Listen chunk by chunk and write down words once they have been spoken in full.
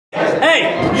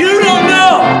Hey, you don't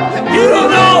know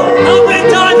how many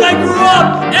times I grew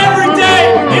up every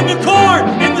day in the corn,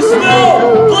 in the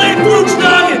snow, playing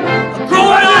Flukeschnaggen.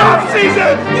 Growing up, I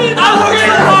worked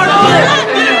so hard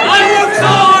for this. I worked so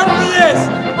hard for this.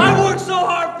 I worked so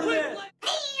hard for this.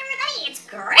 Hey everybody, it's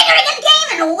Gregory the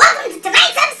Game, and welcome to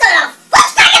tonight's episode of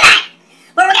Flukeschnaggen Tonight,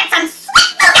 where we got some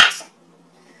sweet milk action.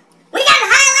 We got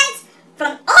highlights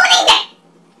from opening day,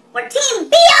 where Team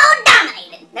BO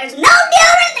dominated. There's no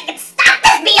deodorant that can stop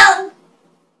this BO.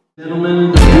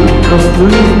 Gentlemen, the Duke of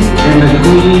Fruit and the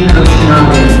Queen of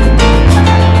Schnaggen.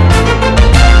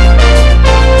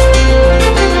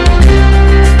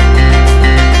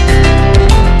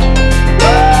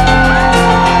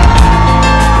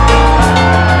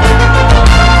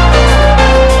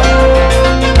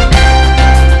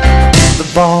 The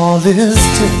ball is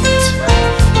tipped,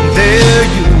 there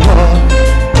you are.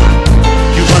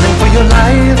 You're running for your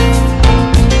life.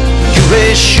 You're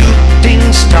a shooting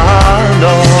star. And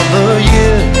all the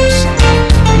years,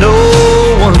 no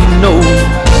one knows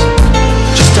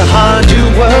just how hard you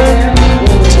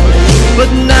worked, but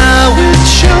now it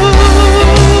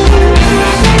shows.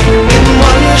 In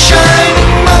one shining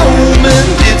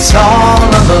moment, it's all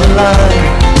on the line.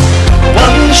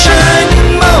 One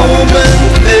shining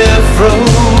moment, they're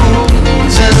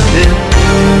frozen in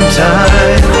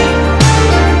time.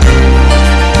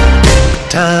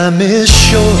 Time is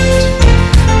short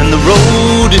and the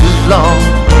road is long.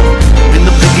 In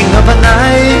the blinking of an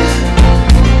eye,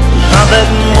 how that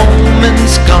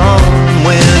moment's gone.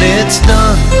 When it's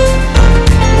done,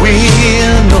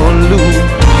 win or lose,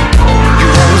 you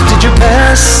always did your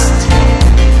best,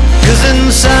 'cause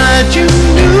inside you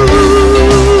knew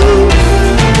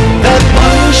that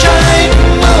one shining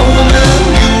moment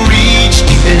you reached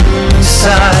deep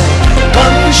inside.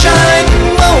 One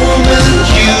shining moment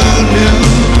you knew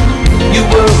you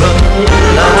were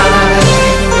alive.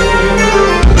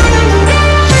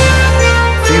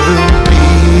 Feel the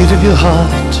beat of your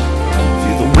heart,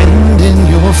 feel the wind in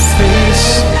your face.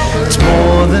 It's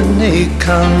more than a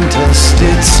contest,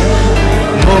 it's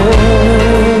more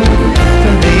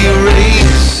than a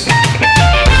race.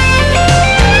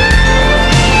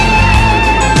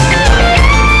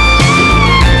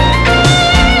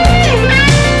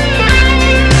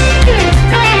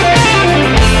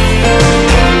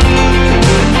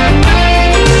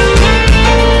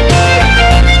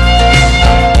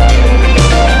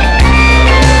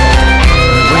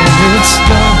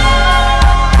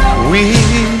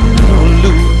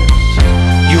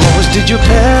 Did your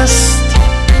best,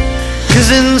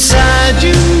 'cause inside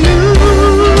you knew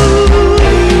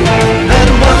that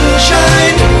one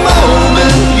shining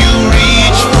moment you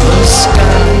reached for the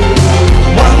sky.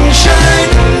 One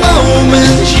shining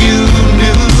moment you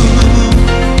knew.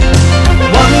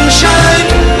 One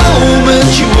shining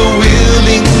moment you were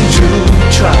willing to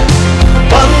try.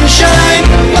 One shining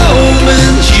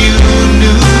moment you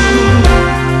knew.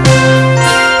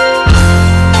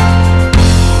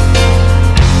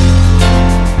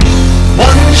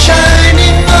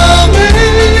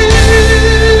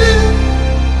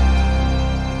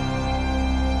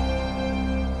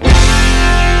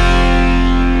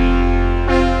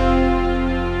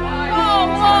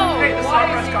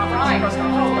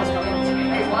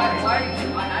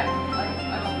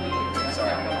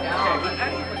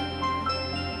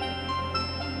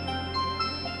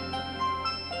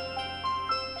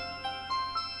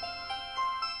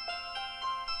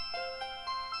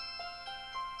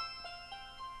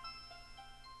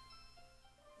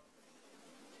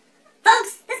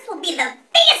 Folks, this will be the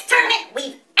biggest tournament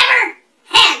we've ever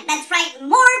had. That's right,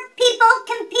 more people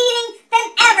competing than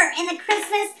ever in the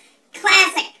Christmas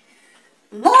Classic.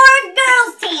 More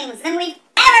girls teams than we've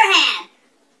ever had.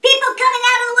 People coming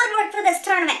out of the woodwork for this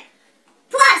tournament.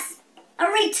 Plus, a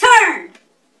return.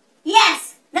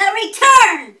 Yes, the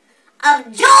return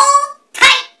of Joel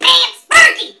Tight Pants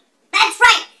Berkey. That's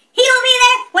right, he will be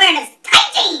there wearing his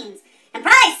tight jeans and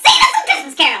probably singing us some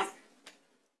Christmas carols.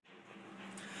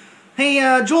 Hey,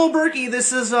 Joel Berkey,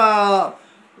 this is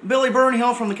Billy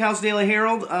Burnhill from the Couch Daily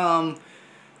Herald.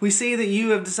 We see that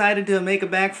you have decided to make it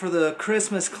back for the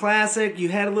Christmas Classic. You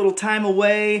had a little time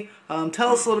away.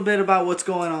 Tell us a little bit about what's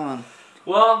going on.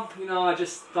 Well, I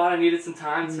just thought I needed some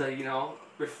time to,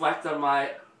 reflect on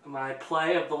my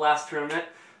play of the last tournament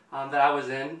that I was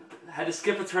in. I had to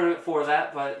skip a tournament for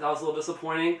that, but that was a little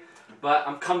disappointing. But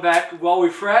I'm come back well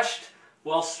refreshed,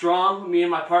 well strong. Me and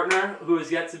my partner, who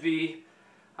is yet to be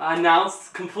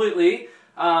announced completely,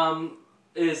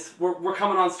 we're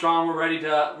coming on strong. We're ready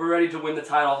to win the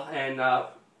title and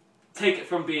take it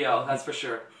from BO. That's for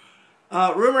sure.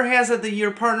 Rumor has it that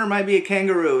your partner might be a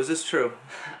kangaroo. Is this true?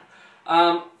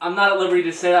 I'm not at liberty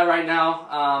to say that right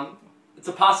now. It's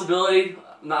a possibility.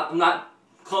 I'm not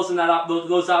closing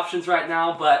those options right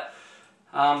now, but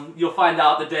you'll find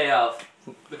out the day of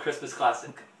the Christmas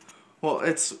Classic. Well,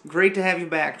 it's great to have you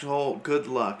back, Joel. Good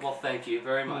luck. Well, thank you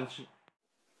very much.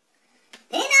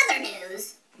 In other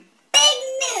news, big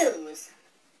news,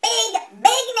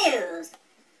 big news.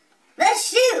 The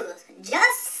Shoes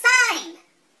just signed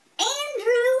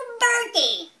Andrew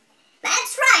Berkey.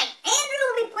 That's right, Andrew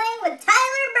will be playing with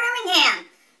Tyler Birmingham,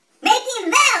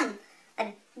 making them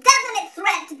a definite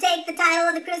threat to take the title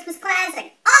of the Christmas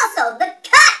Classic. Also, the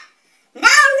Cut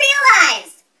now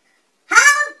realized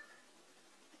how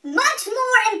much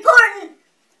more important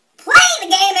playing the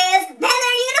game is than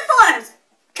their uniforms.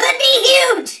 Could be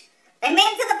huge. They made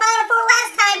it to the Final Four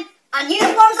last time on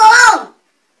uniforms alone.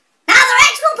 Now they're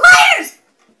actual players.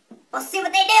 We'll see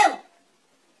what they do.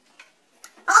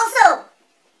 Also,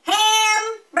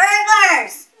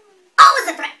 Hamburglers. Always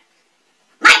a threat.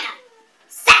 Micah,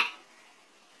 Seth,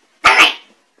 they're great.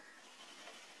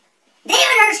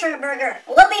 David Hirschberger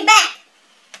will be back.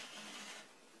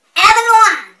 Evan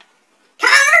Wan,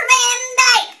 Connor Van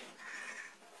Dyke.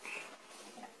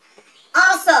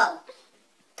 Also,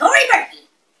 Tori Berkey.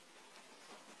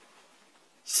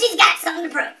 She's got something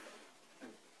to prove.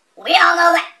 We all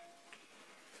know that.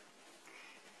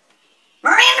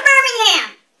 Miranda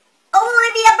Birmingham,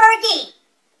 Olivia Berkey.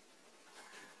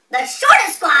 The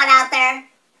shortest squad out there,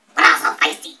 but also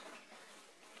feisty.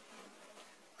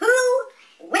 Who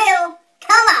will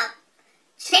come up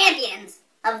champions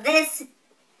of this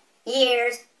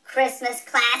year's Christmas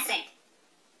Classic?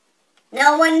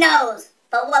 No one knows,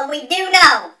 but what we do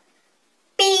know,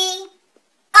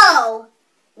 B.O.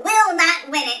 will not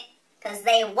win it because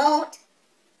they won't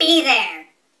be there.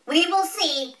 We will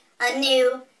see a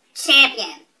new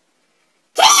champion.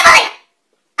 Can you believe it?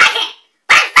 I can't.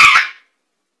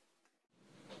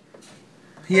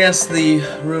 Yes, the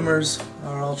rumors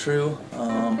are all true.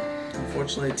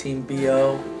 Unfortunately, Team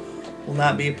BO will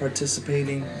not be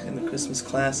participating in the Christmas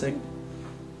Classic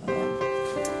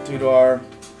due to our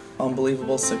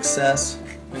unbelievable success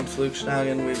in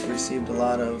Flukeschnaggen. We've received a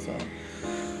lot of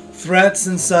threats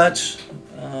and such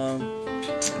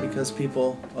because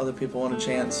other people want a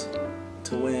chance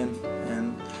to win,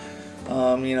 and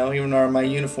you know, even my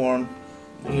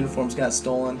uniforms got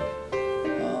stolen.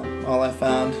 All I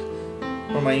found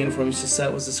where my uniform used to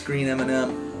set was this green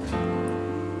M&M.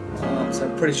 So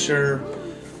I'm pretty sure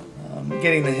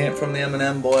getting the hint from the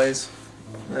M&M boys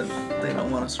that they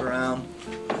don't want us around.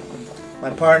 My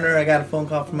partner, I got a phone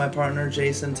call from my partner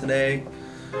Jason today.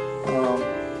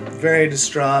 Very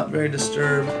distraught, very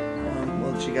disturbed.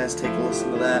 We'll let you guys take a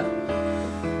listen to that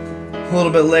a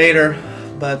little bit later.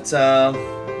 But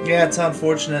yeah, it's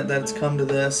unfortunate that it's come to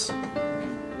this.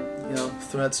 You know,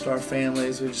 threats to our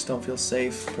families. We just don't feel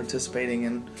safe participating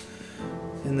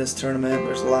in this tournament.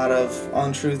 There's a lot of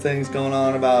untrue things going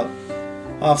on about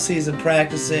off-season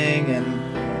practicing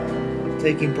and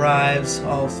taking bribes.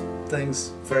 All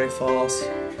things very false.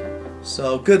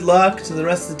 So good luck to the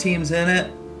rest of the teams in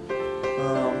it.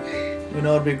 We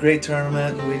know it'll be a great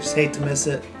tournament, and we just hate to miss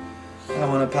it. I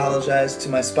want to apologize to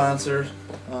my sponsor,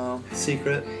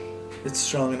 Secret. It's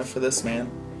strong enough for this man.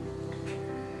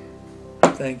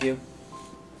 Thank you.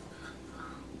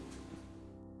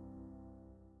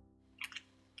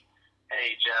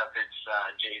 Hey Jeff, it's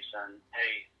Jason.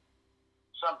 Hey,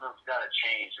 something's got to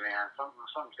change, man.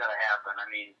 Something's got to happen. I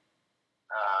mean,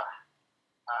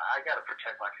 I got to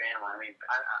protect my family. I mean,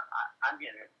 I'm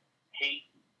getting hate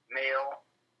mail,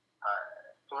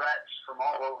 threats from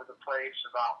all over the place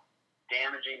about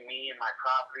damaging me and my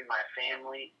property, my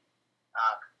family,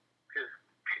 because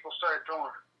people started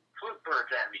throwing fluke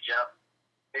birds at me, Jeff.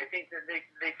 They think that they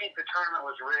think the tournament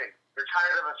was rigged. They're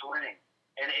tired of us winning,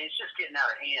 and it's just getting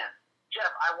out of hand. Jeff,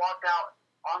 I walked out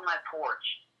on my porch,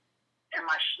 and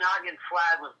my Schnagen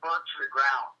flag was burnt to the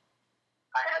ground.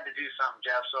 I had to do something,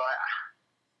 Jeff, so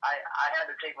I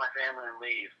had to take my family and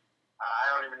leave.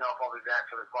 I don't even know if I'll be back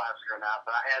for the Classic or not,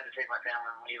 but I had to take my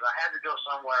family and leave. I had to go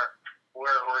somewhere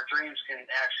where dreams can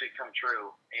actually come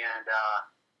true. And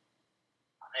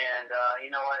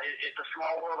you know, it's a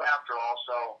small world after all,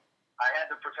 so I had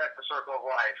to protect the circle of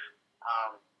life.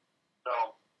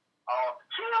 So I'll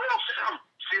see you real soon.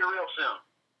 See you real soon.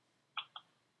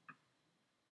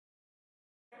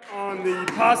 On the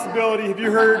possibility, have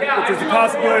you heard that there's a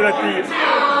possibility that the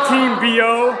Team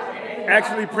BO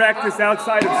actually practice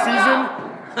outside of season,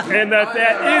 and that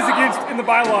is against in the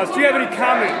bylaws? Do you have any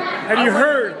comment? Have you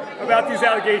heard about these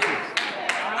allegations?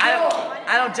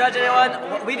 I don't judge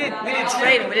anyone. We did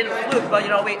trade and we didn't fluke, but you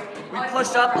know, We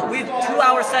pushed up. We have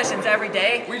 2-hour sessions every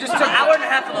day. We just took an hour and a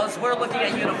half of those. We're looking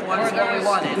at uniforms, what we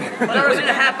wanted. But there was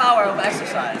a half hour of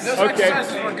exercise. Those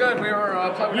exercises were good. We were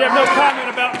You have no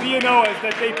comment about B&O as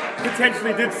that they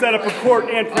potentially did set up a court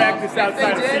and practice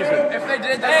outside of season. If they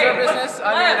did, that's their business.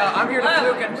 I mean, I'm here to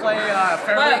fluke and play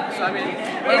fairly. So I mean,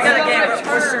 we got a game.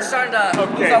 We're starting to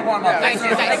lose our warm up. Thank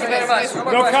you very much.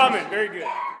 No comment. Very good.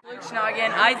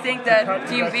 Flukeschnaggen, I think that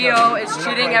Team VO is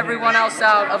cheating everyone else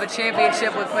out of a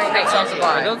championship with playing themselves a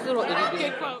bye.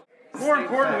 More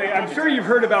importantly, I'm sure you've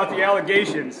heard about the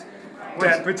allegations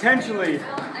that potentially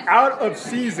out of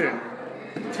season,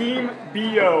 Team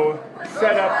BO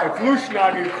set up a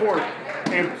Flukeschnaggen court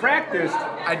and practiced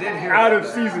out of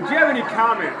season. Do you have any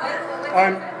comment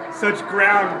on such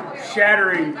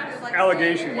ground-shattering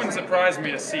allegations? It wouldn't surprise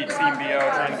me to see Team BO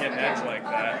trying to get an edge like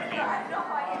that. I mean,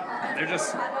 they're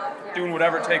just doing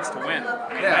whatever it takes to win.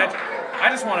 I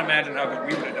just want to imagine how good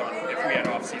we would have done if we had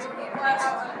off-season.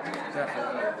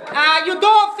 You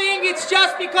don't think it's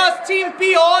just because Team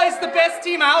BO is the best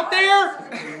team out there?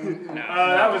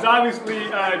 That was obviously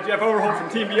Jeff Overholt from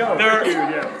Team BO.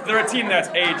 They're a team that's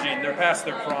aging. They're past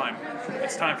their prime.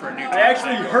 It's time for a new team. I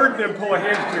actually heard them pull a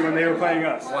hamstring when they were playing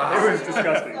us. Wow. It was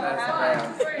disgusting.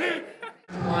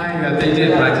 That they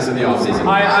did practice in the offseason.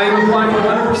 I am implying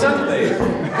 100% that they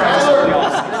practiced in the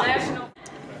offseason.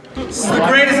 This is the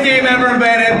greatest game ever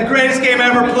invented, the greatest game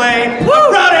ever played. I'm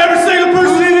proud of every single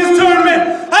person in this tournament.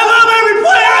 I love every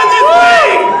player in this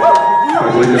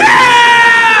league!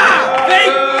 Yeah!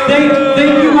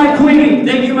 Thank you, my queen.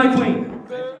 Thank you, my queen.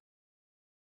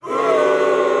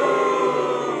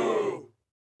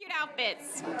 Cute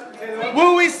outfits.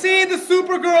 Will we see the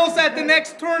Supergirls at the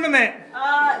next tournament?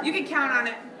 You can count on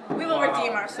it. We will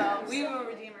redeem ourselves. We will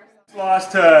redeem ourselves.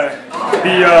 Lost to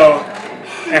BO,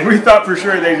 and we thought for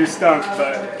sure they just stunk,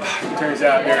 but it turns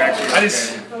out they're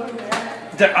actually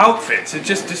their outfits, it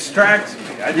just distracts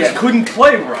me. I just couldn't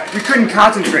play right. We couldn't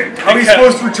concentrate. How are we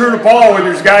supposed to return a ball when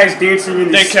there's guys dancing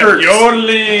in these skirts? They kept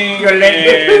yodeling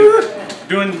and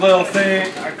doing the little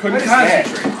thing. I couldn't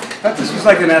concentrate. I thought this was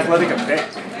like an athletic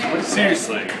event.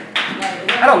 Seriously.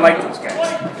 I don't like those guys.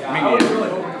 Me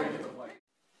neither.